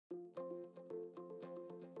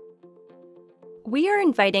We are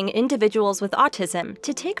inviting individuals with autism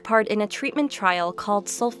to take part in a treatment trial called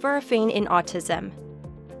Sulforaphane in Autism.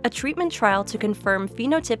 A treatment trial to confirm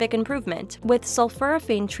phenotypic improvement with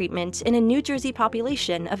sulforaphane treatment in a New Jersey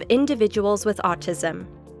population of individuals with autism.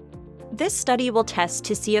 This study will test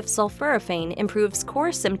to see if sulforaphane improves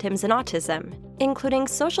core symptoms in autism, including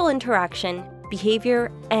social interaction,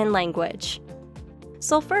 behavior, and language.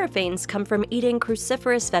 Sulforaphanes come from eating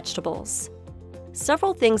cruciferous vegetables.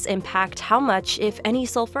 Several things impact how much, if any,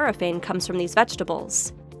 sulforaphane comes from these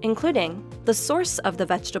vegetables, including the source of the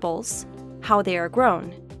vegetables, how they are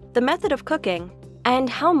grown, the method of cooking, and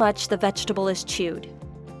how much the vegetable is chewed.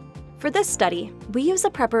 For this study, we use a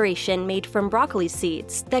preparation made from broccoli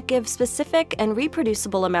seeds that give specific and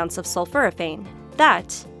reproducible amounts of sulforaphane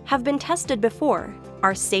that have been tested before,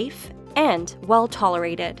 are safe, and well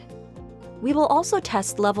tolerated. We will also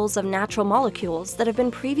test levels of natural molecules that have been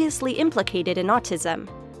previously implicated in autism.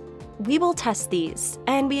 We will test these,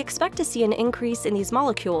 and we expect to see an increase in these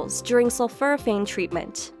molecules during sulforaphane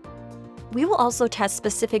treatment. We will also test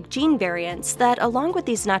specific gene variants that, along with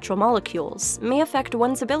these natural molecules, may affect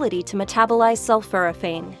one's ability to metabolize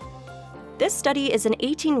sulforaphane. This study is an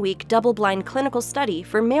 18-week double-blind clinical study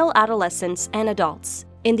for male adolescents and adults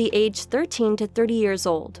in the age 13 to 30 years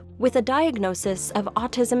old with a diagnosis of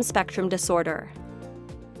autism spectrum disorder.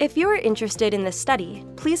 If you are interested in this study,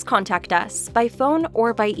 please contact us by phone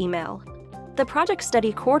or by email. The project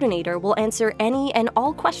study coordinator will answer any and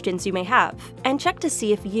all questions you may have and check to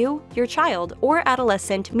see if you, your child, or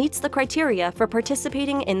adolescent meets the criteria for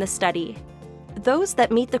participating in the study. Those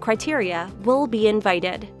that meet the criteria will be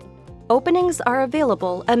invited. Openings are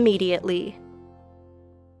available immediately.